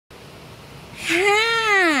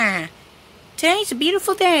Ah, today's a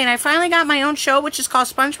beautiful day, and I finally got my own show, which is called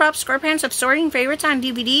SpongeBob SquarePants of Sorting Favorites on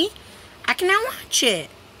DVD. I can now watch it.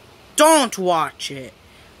 Don't watch it.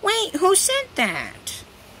 Wait, who said that?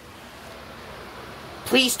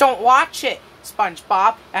 Please don't watch it,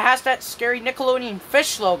 SpongeBob. It has that scary Nickelodeon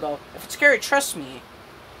fish logo. If it's scary, trust me.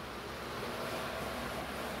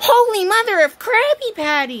 Holy mother of Krabby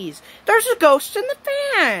Patties! There's a ghost in the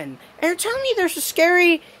fan! And you're telling me there's a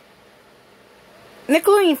scary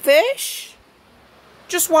Nickelodeon fish?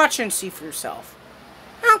 Just watch it and see for yourself.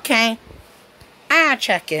 Okay. I'll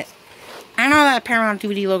check it. I know that Paramount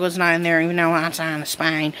DVD logo's not in there, even though it's on the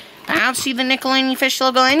spine. But I don't see the Nickelodeon fish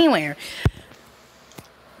logo anywhere.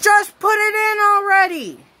 Just put it in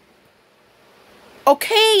already!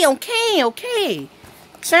 Okay.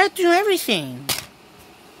 So I have to do everything.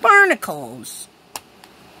 Barnacles.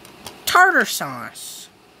 Tartar sauce.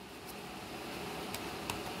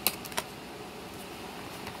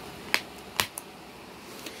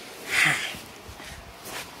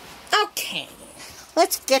 Okay,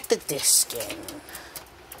 let's get the disc in.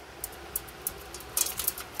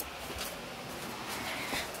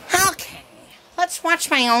 Okay, let's watch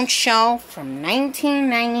my own show from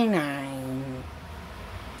 1999.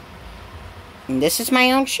 And this is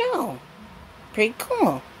my own show. Pretty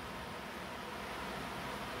cool.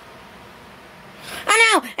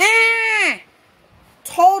 Oh no! Ah!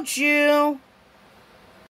 Told you!